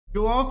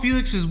Joao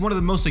Felix is one of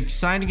the most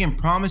exciting and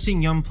promising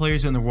young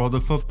players in the world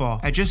of football.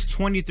 At just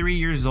 23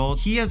 years old,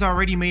 he has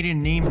already made a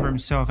name for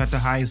himself at the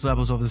highest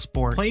levels of the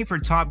sport, playing for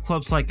top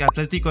clubs like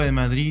Atletico de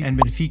Madrid and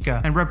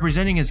Benfica, and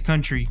representing his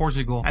country,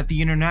 Portugal, at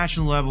the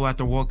international level at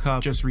the World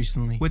Cup just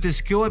recently. With his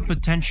skill and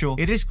potential,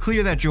 it is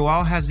clear that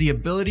Joao has the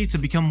ability to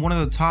become one of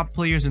the top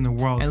players in the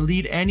world and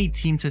lead any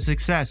team to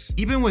success.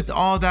 Even with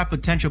all that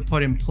potential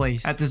put in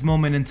place, at this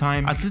moment in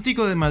time,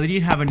 Atletico de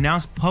Madrid have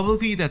announced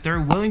publicly that they're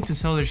willing to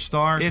sell their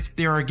star if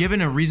they are given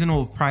a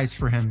reasonable price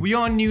for him. We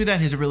all knew that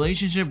his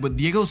relationship with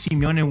Diego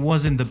Simeone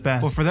wasn't the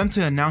best, but for them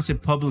to announce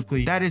it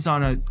publicly, that is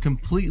on a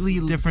completely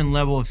different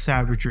level of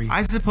savagery.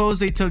 I suppose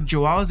they took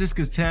Joao's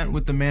discontent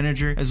with the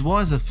manager as well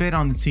as a fit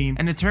on the team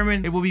and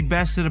determined it will be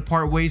best to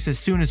depart ways as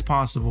soon as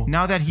possible.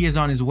 Now that he is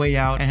on his way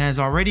out and has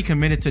already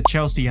committed to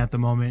Chelsea at the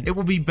moment, it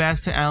will be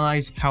best to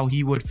analyze how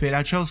he would fit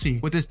at Chelsea.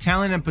 With his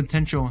talent and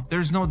potential,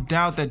 there's no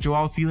doubt that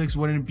Joao Felix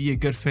wouldn't be a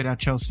good fit at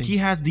Chelsea. He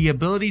has the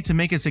ability to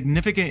make a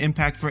significant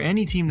impact for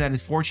any team that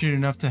is fortunate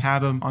enough to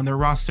have him on their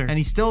roster, and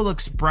he still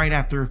looks bright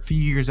after a few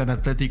years at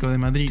Atletico de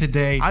Madrid.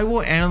 Today, I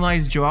will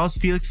analyze Joao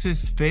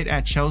Felix's fit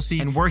at Chelsea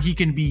and where he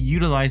can be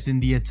utilized in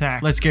the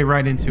attack. Let's get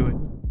right into it.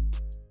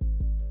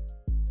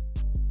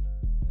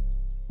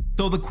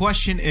 So the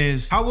question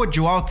is, how would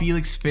Joao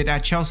Felix fit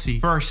at Chelsea?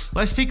 First,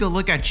 let's take a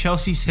look at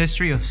Chelsea's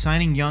history of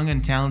signing young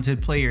and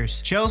talented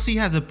players. Chelsea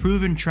has a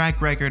proven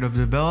track record of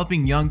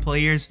developing young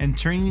players and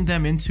turning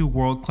them into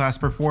world-class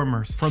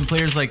performers. From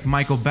players like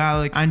Michael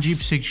Ballack, Andriy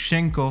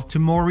Shevchenko, to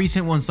more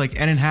recent ones like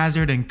Eden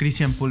Hazard and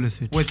Christian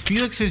Pulisic. With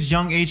Felix's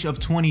young age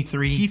of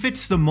 23, he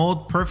fits the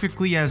mold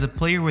perfectly as a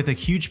player with a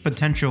huge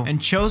potential,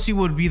 and Chelsea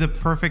would be the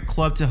perfect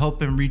club to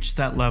help him reach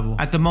that level.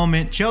 At the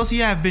moment, Chelsea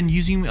have been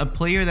using a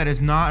player that is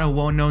not a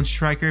well-known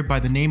striker by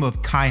the name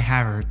of Kai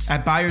Havertz.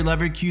 At Bayer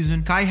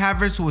Leverkusen, Kai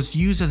Havertz was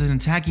used as an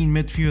attacking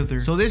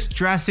midfielder, so this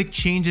drastic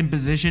change in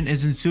position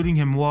isn't suiting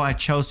him well at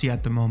Chelsea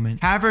at the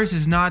moment. Havertz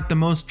is not the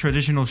most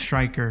traditional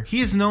striker. He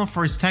is known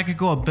for his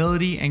technical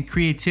ability and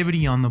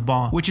creativity on the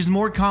ball, which is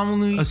more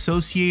commonly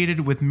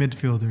associated with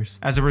midfielders.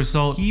 As a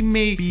result, he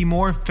may be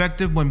more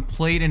effective when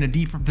played in a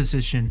deeper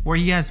position, where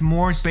he has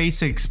more space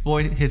to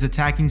exploit his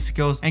attacking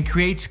skills and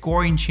create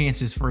scoring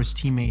chances for his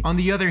teammates. On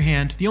the other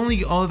hand, the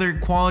only other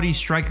quality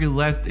striker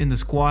left in the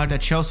squad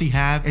that Chelsea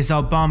have is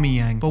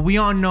Aubameyang, but we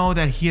all know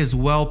that he is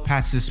well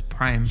past his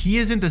prime. He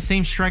isn't the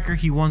same striker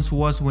he once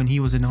was when he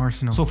was in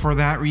Arsenal, so for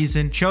that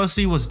reason,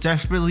 Chelsea was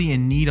desperately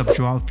in need of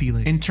Joao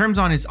Felix. In terms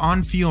on his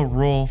on-field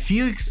role,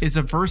 Felix is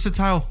a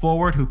versatile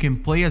forward who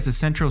can play as a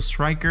central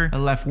striker, a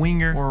left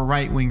winger, or a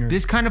right winger.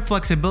 This kind of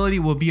flexibility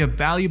will be a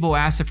valuable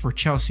asset for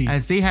Chelsea,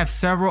 as they have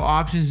several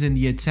options in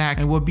the attack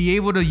and will be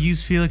able to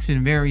use Felix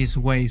in various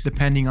ways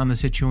depending on the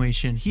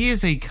situation. He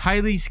is a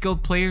highly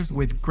skilled player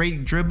with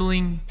great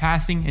dribbling,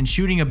 passing, and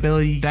shooting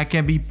ability that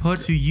can be put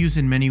to use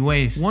in many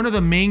ways. One of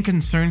the main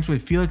concerns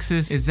with Felix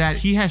is that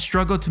he has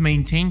struggled to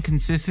maintain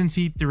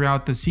consistency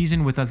throughout the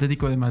season with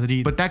Atletico de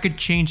Madrid, but that could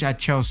change at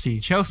Chelsea.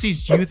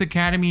 Chelsea's youth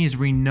academy is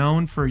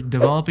renowned for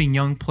developing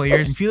young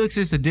players, and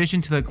Felix's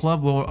addition to the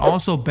club will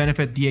also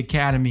benefit the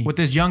academy. With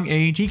his young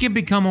age, he can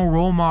become a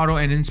role model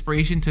and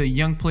inspiration to the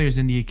young players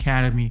in the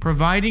academy,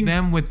 providing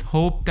them with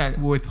hope that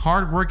with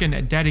hard work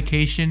and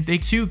dedication, they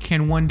too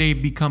can one day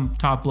become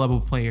top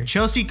level players.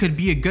 Chelsea could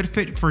be a good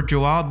fit for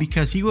Joao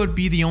because he would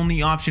be the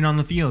only option on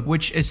the field,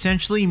 which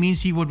essentially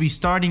means he would be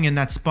starting in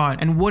that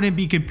spot and wouldn't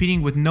be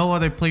competing with no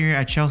other player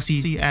at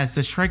Chelsea, as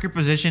the striker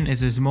position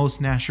is his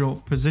most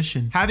natural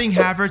position. Having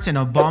Havertz and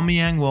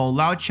Aubameyang will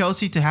allow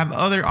Chelsea to have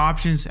other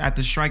options at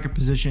the striker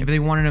position if they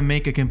wanted to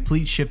make a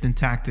complete shift in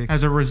tactics.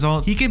 As a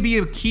result, he can be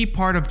a key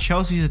part of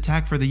Chelsea's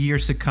attack for the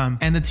years to come,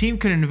 and the team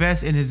could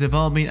invest in his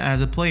development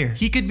as a player.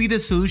 He could be the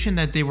solution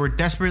that they were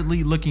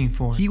desperately looking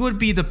for. He would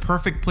be the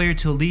perfect player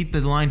to lead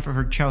the line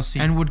for Chelsea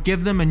and would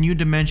give them a new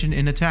dimension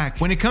in attack.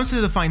 When it comes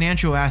to the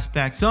financial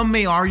aspect, some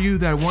may argue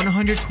that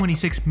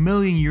 126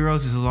 million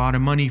euros is a lot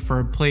of money for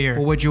a player,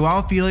 but with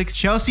Joao Felix,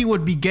 Chelsea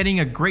would be getting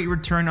a great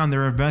return on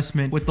their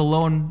investment with the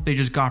loan they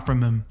just got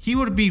from him. He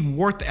would be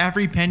worth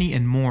every penny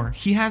and more.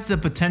 He has the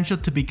potential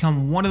to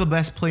become one of the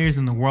best players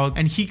in the world,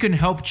 and he can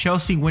help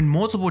Chelsea win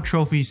multiple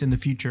trophies in the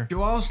future.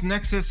 Joao's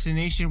next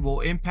destination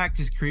will impact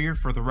his career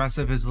for the rest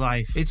of his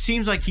life. It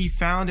seems like he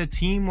found a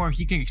team where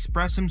he can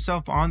express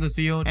himself on the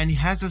field, and he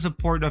has the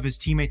support of his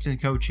teammates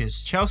and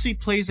coaches. Chelsea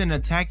plays an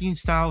attacking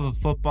style of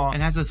football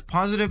and has a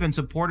positive and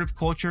supportive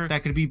culture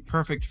that could be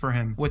perfect for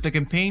him. With the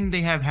campaign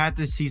they have had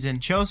this season,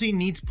 Chelsea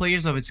needs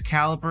players of its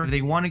caliber if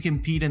they want to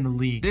compete in the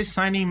league. This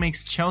signing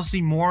makes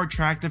Chelsea more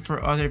attractive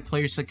for other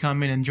players to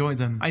come and enjoy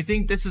them. I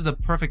think this is the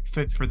perfect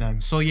fit for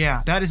them. So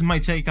yeah, that is my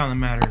take on the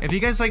matter. If you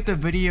guys liked the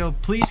video,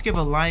 please give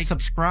a like,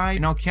 subscribe,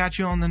 and I'll catch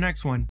you on the next one.